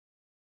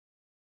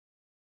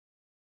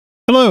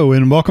Hello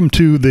and welcome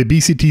to the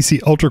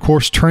BCTC Ultra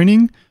course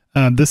training.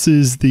 This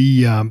is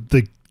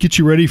the get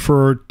you ready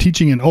for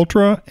teaching in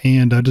Ultra,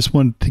 and I just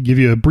wanted to give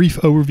you a brief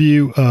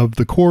overview of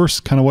the course,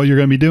 kind of what you're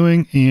going to be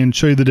doing, and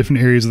show you the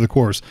different areas of the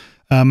course.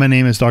 My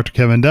name is Dr.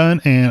 Kevin Dunn,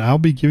 and I'll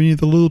be giving you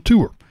the little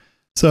tour.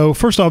 So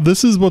first off,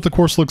 this is what the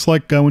course looks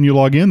like when you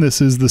log in.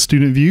 This is the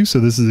student view, so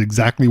this is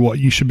exactly what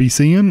you should be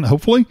seeing,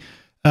 hopefully.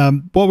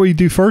 What we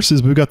do first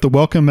is we've got the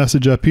welcome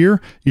message up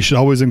here. You should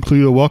always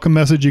include a welcome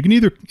message. You can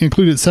either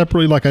include it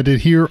separately like I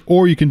did here,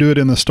 or you can do it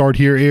in the start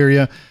here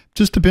area.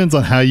 Just depends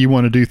on how you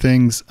want to do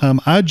things.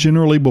 I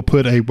generally will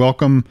put a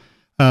welcome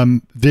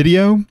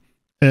video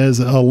as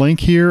a link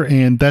here,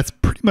 and that's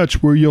pretty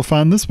much where you'll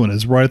find this one,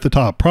 is right at the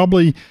top.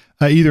 Probably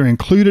either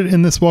include it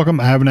in this welcome.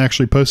 I haven't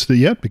actually posted it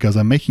yet because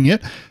I'm making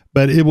it,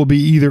 but it will be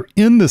either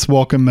in this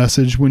welcome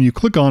message when you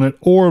click on it,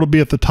 or it'll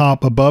be at the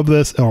top above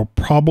this. It'll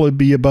probably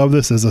be above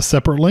this as a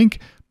separate link.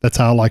 That's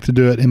how I like to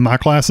do it in my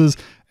classes.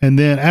 And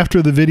then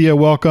after the video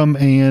welcome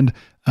and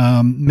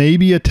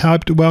maybe a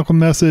typed welcome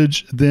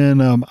message, then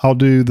I'll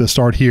do the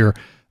start here.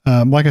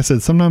 Like I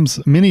said,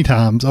 many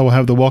times I will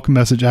have the welcome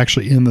message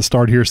actually in the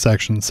start here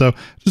section. So it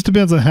just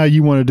depends on how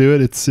you want to do it.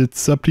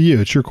 It's up to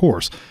you. It's your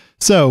course.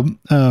 So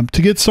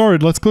to get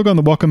started, let's click on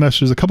the welcome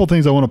message. There's a couple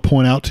things I want to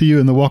point out to you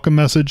in the welcome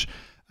message.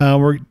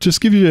 We're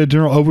just give you a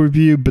general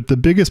overview, but the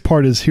biggest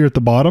part is here at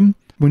the bottom.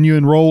 When you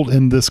enrolled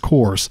in this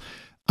course,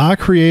 I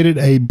created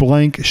a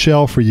blank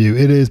shell for you.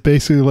 It is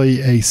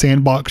basically a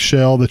sandbox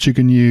shell that you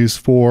can use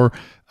for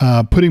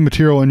putting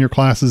material in your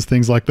classes,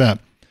 things like that.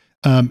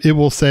 It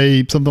will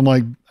say something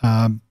like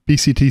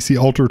BCTC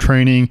Ultra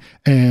Training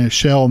and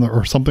shell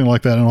or something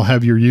like that, and it'll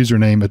have your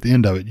username at the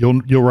end of it.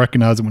 You'll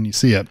recognize it when you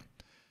see it.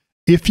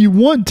 If you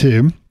want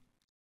to,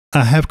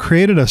 I have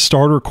created a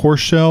starter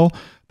course shell.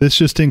 This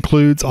just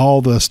includes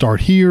all the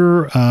start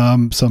here,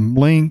 some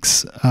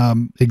links,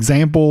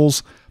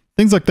 examples,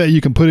 things like that you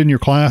can put in your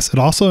class. It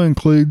also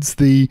includes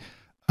the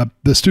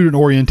student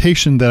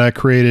orientation that I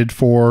created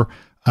for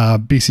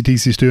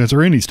BCTC students,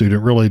 or any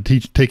student really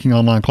taking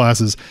online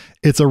classes.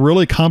 It's a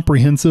really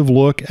comprehensive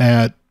look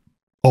at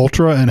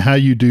Ultra and how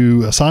you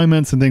do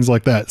assignments and things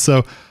like that.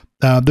 So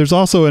there's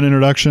also an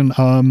introduction.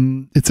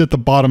 It's at the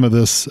bottom of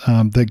this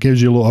that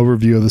gives you a little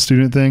overview of the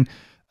student thing.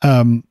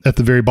 At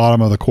the very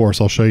bottom of the course.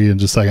 I'll show you in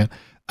just a second.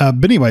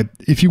 But anyway,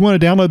 if you want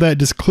to download that,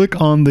 just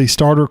click on the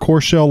starter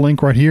course shell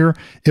link right here.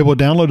 It will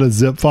download a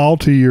zip file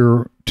to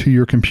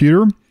your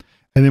computer.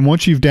 And then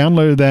once you've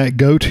downloaded that,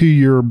 go to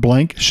your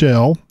blank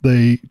shell,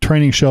 the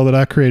training shell that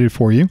I created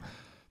for you.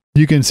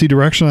 You can see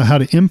direction on how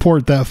to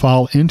import that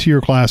file into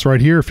your class right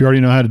here. If you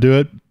already know how to do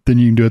it, then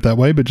you can do it that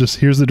way. But just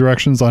here's the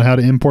directions on how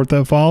to import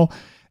that file.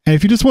 And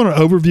if you just want an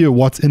overview of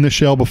what's in the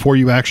shell before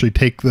you actually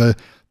take the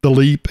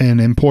leap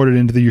and import it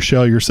into your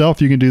shell yourself,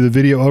 you can do the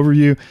video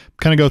overview,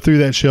 kind of go through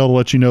that shell to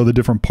let you know the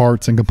different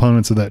parts and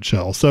components of that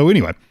shell. So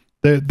anyway,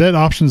 that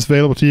option is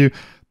available to you.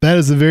 That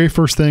is the very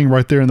first thing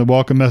right there in the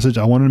welcome message.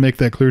 I wanted to make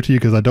that clear to you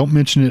because I don't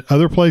mention it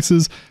other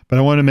places, but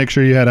I wanted to make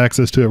sure you had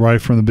access to it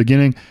right from the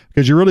beginning,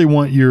 because you really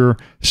want your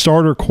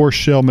starter course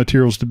shell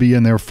materials to be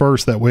in there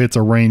first. That way it's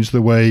arranged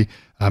the way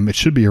it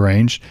should be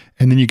arranged,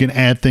 and then you can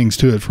add things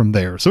to it from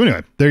there. So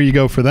anyway, there you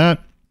go for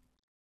that.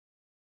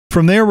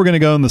 From there, we're going to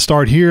go in the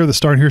start here. The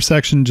start here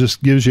section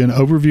just gives you an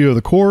overview of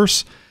the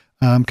course,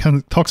 kind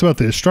of talks about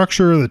the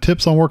structure, the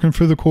tips on working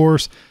through the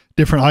course,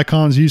 different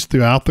icons used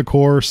throughout the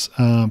course,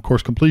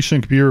 course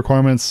completion, computer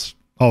requirements,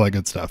 all that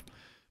good stuff.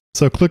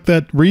 So click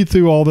that, read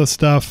through all this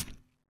stuff.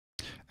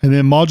 And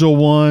then module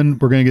 1,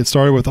 we're going to get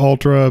started with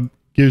Ultra,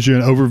 gives you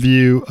an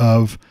overview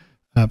of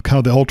kind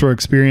of the Ultra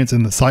experience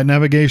and the site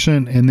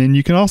navigation. And then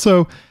you can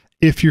also,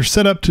 if you're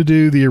set up to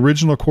do the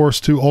original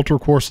course to Ultra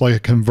course, like a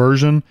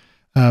conversion,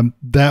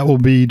 that will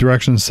be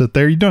directions set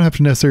there. You don't have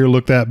to necessarily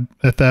look at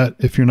that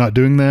if you're not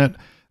doing that.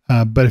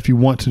 But if you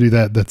want to do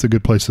that, that's a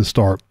good place to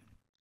start.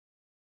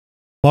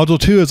 Module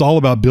 2 is all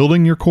about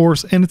building your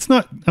course. And it's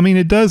not,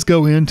 it does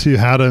go into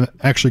how to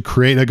actually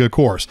create a good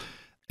course.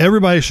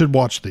 Everybody should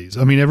watch these.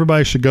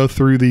 Everybody should go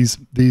through these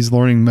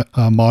learning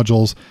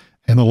modules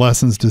and the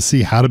lessons to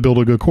see how to build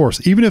a good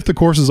course. Even if the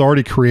course is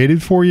already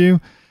created for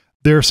you,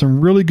 there are some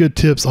really good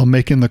tips on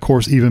making the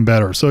course even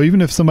better. So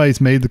even if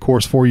somebody's made the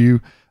course for you,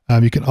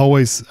 you can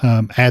always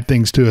add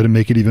things to it and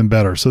make it even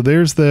better. So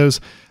there's those.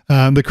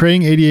 The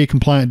creating ADA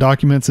compliant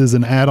documents is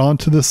an add-on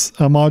to this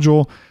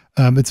module.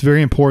 It's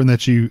very important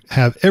that you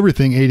have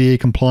everything ADA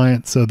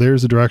compliant. So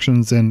there's the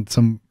directions and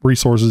some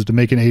resources to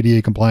make an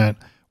ADA compliant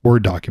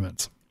Word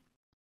documents.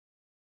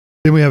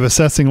 Then we have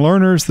assessing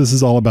learners. This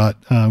is all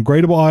about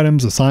gradable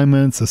items,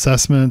 assignments,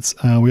 assessments.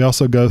 We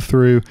also go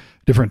through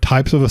different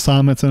types of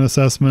assignments and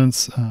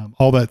assessments.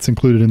 All that's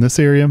included in this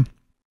area.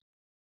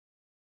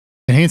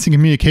 Enhancing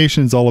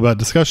communication is all about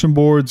discussion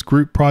boards,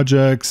 group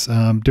projects,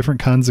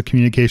 different kinds of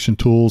communication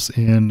tools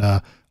in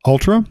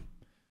Ultra.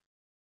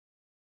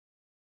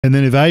 And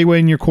then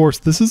evaluating your course.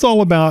 This is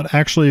all about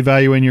actually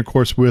evaluating your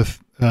course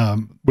with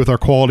our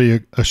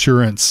quality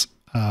assurance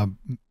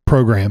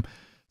program.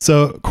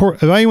 So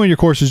evaluating your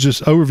course is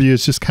just overview.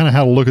 It's just kind of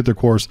how to look at the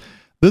course.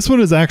 This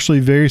one is actually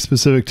very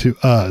specific to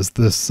us,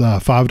 this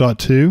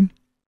 5.2.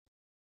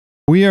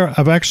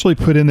 I've actually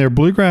put in there,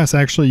 Bluegrass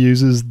actually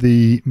uses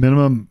the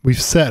minimum,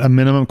 we've set a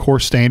minimum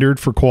course standard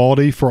for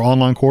quality for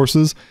online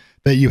courses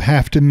that you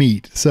have to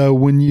meet. So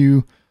when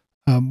you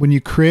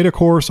create a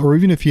course, or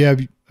even if you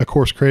have a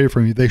course created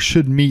for you, they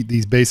should meet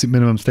these basic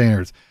minimum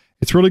standards.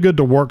 It's really good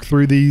to work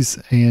through these,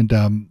 and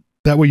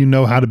that way you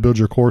know how to build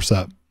your course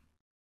up.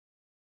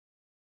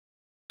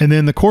 And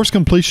then the course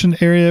completion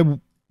area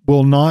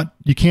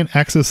you can't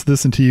access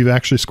this until you've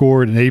actually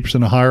scored an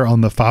 80% or higher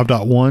on the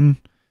 5.1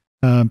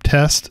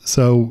 test.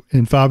 So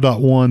in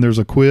 5.1, there's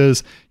a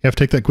quiz. You have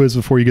to take that quiz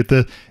before you get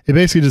the, it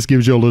basically just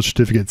gives you a little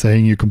certificate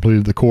saying you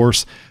completed the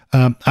course.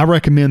 I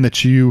recommend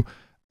that you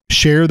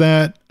share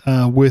that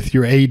with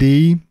your AD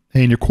and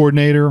your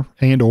coordinator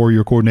or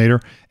your coordinator,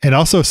 and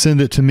also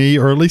send it to me,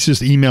 or at least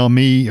just email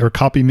me or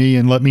copy me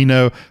and let me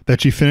know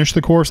that you finished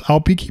the course.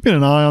 I'll be keeping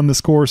an eye on this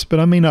course, but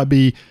I may not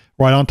be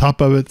right on top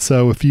of it.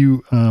 So if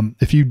you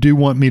do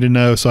want me to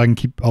know, so I can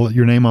keep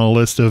your name on a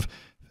list of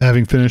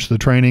having finished the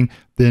training,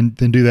 then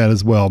do that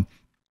as well.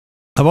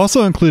 I've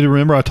also included,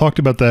 remember I talked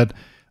about that,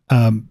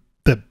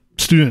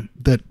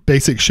 that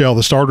basic shell,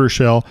 the starter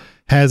shell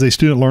has a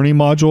student learning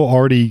module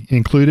already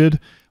included.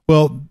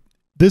 Well,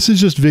 this is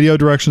just video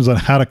directions on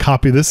how to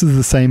copy. This is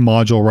the same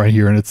module right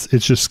here, and it's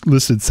just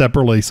listed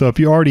separately. So if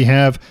you already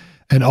have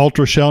an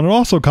Ultra shell, and it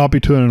also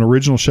copied to an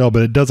original shell,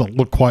 but it doesn't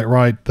look quite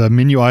right. The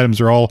menu items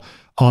are all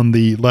on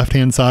the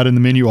left-hand side in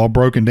the menu, all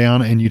broken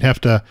down, and you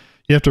have to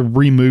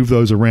remove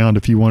those around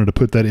if you wanted to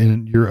put that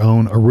in your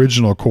own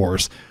original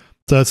course.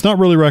 So it's not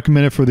really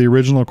recommended for the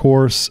original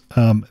course.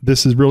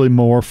 This is really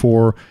more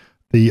for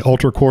the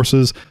Ultra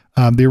courses.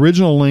 The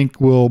original link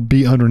will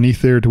be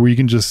underneath there to where you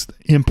can just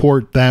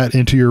import that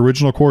into your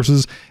original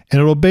courses, and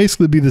it'll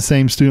basically be the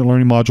same student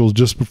learning modules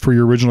just for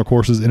your original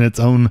courses in its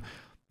own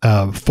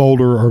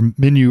folder or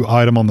menu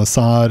item on the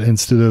side,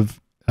 instead of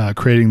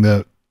creating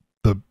the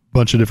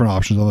bunch of different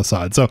options on the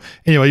side. So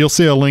anyway, you'll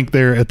see a link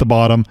there at the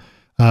bottom,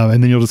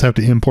 and then you'll just have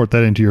to import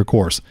that into your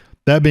course.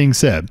 That being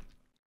said,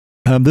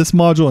 this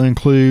module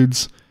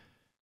includes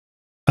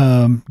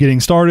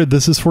getting started.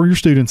 This is for your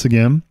students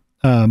again.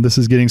 This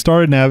is getting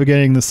started,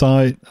 navigating the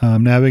site,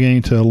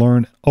 navigating to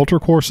learn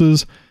Ultra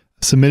courses,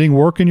 submitting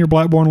work in your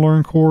Blackboard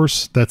Learn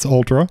course, that's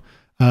Ultra,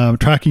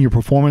 tracking your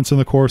performance in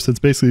the course, that's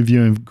basically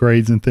viewing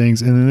grades and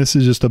things. And then this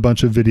is just a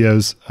bunch of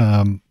videos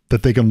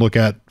that they can look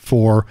at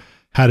for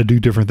how to do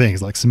different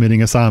things, like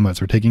submitting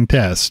assignments or taking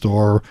tests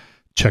or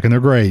checking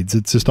their grades.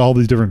 It's just all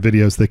these different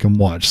videos they can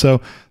watch.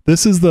 So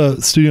this is the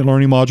student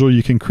learning module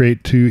you can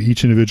create to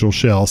each individual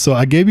shell. So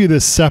I gave you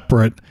this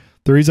separate.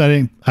 The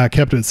reason I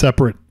kept it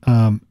separate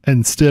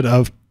instead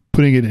of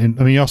putting it in,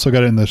 I mean, you also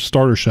got it in the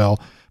starter shell,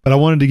 but I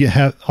wanted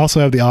to also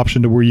have the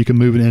option to where you can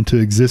move it into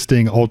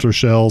existing Ultra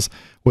shells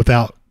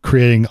without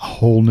creating a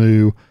whole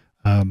new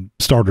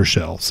starter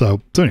shell.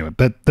 So anyway,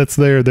 that's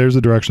there's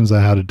the directions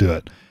on how to do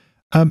it.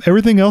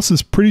 Everything else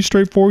is pretty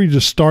straightforward. You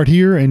just start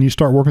here and you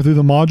start working through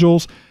the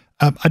modules.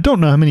 I don't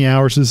know how many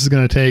hours this is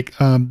going to take.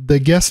 They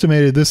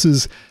guesstimated this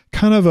is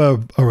kind of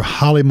a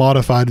highly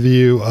modified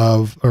view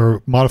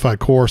or modified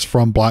course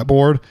from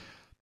Blackboard.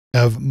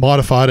 Have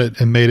modified it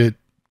and made it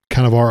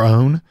kind of our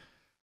own.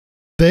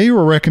 They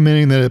were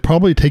recommending that it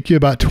probably take you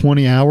about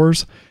 20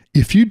 hours.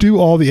 If you do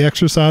all the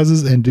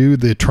exercises and do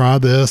the try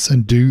this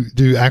and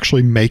do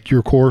actually make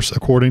your course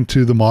according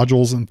to the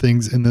modules and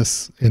things in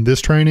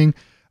this training,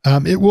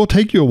 it will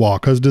take you a while,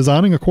 because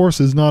designing a course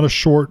is not a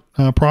short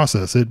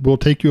process. It will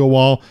take you a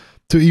while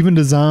to even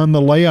design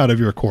the layout of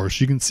your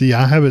course. You can see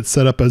I have it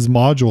set up as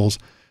modules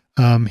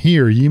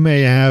here. You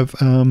may have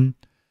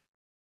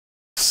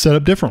set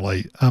up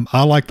differently.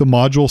 I like the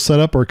module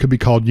setup, or it could be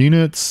called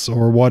units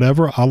or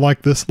whatever. I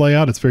like this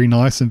layout. It's very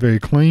nice and very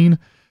clean.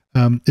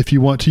 If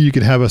you want to, you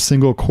could have a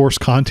single course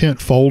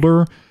content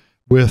folder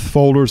with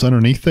folders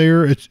underneath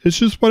there. It's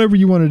just whatever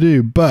you want to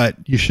do, but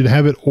you should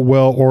have it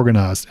well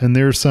organized. And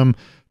there's some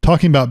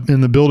talking about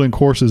in the building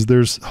courses,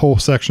 there's whole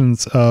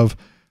sections of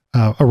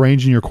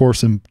arranging your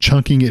course and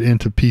chunking it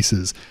into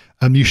pieces.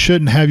 You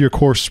shouldn't have your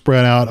course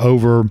spread out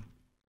over,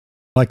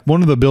 like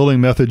one of the building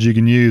methods you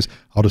can use.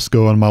 I'll just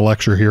go on my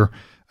lecture here.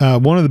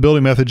 One of the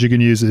building methods you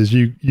can use is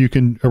you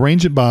can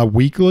arrange it by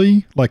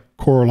weekly, like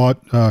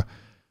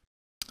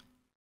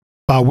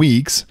by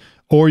weeks,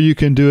 or you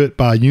can do it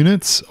by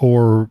units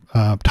or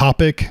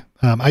topic.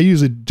 I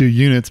usually do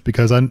units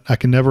because I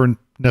can never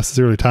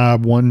necessarily tie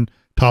one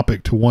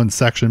topic to one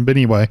section. But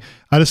anyway,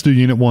 I just do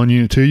unit 1,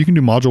 unit 2. You can do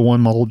module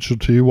 1, module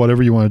 2,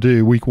 whatever you want to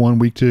do, week 1,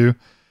 week 2.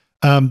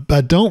 But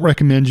I don't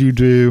recommend you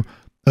do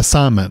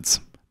assignments,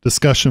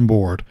 discussion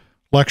board,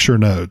 lecture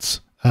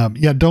notes.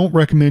 Don't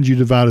recommend you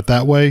divide it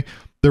that way.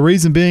 The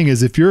reason being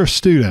is if you're a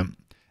student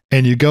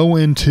and you go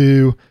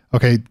into,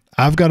 okay,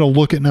 I've got to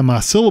look at my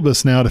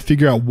syllabus now to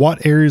figure out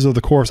what areas of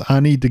the course I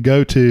need to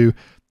go to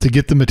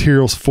get the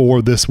materials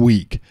for this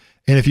week.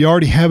 And if you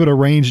already have it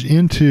arranged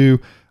into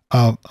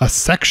a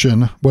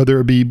section, whether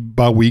it be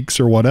by weeks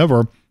or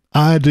whatever,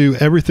 I do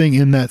everything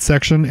in that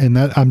section, and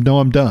that I know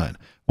I'm done.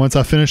 once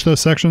I finish those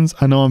sections,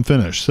 I know I'm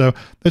finished. So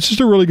that's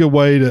just a really good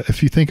way to,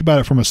 if you think about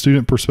it from a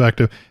student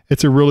perspective,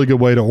 it's a really good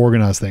way to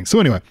organize things. So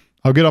anyway,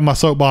 I'll get on my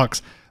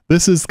soapbox.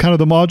 This is kind of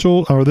the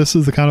module, or this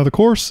is the kind of the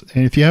course.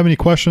 And if you have any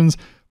questions,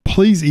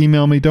 please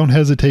email me. Don't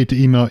hesitate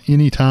to email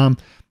anytime.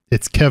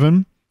 It's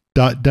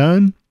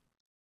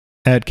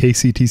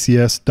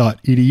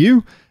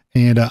kevin.dunn@kctcs.edu.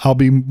 And I'll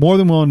be more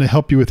than willing to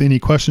help you with any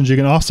questions. You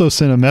can also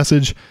send a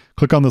message.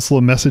 Click on this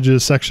little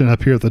messages section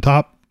up here at the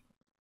top.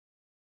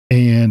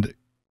 And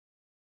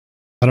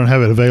I don't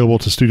have it available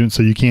to students,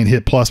 so you can't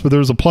hit plus, but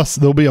there's a plus.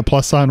 There'll be a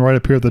plus sign right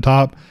up here at the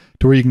top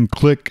to where you can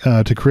click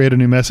to create a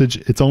new message.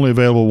 It's only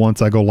available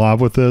once I go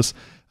live with this.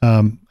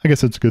 I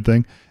guess it's a good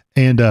thing.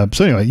 And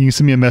so anyway, you can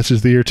send me a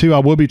message there too. I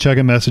will be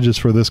checking messages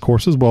for this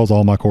course as well as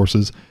all my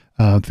courses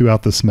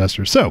throughout the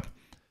semester. So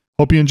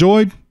hope you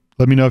enjoyed.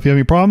 Let me know if you have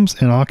any problems,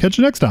 and I'll catch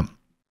you next time.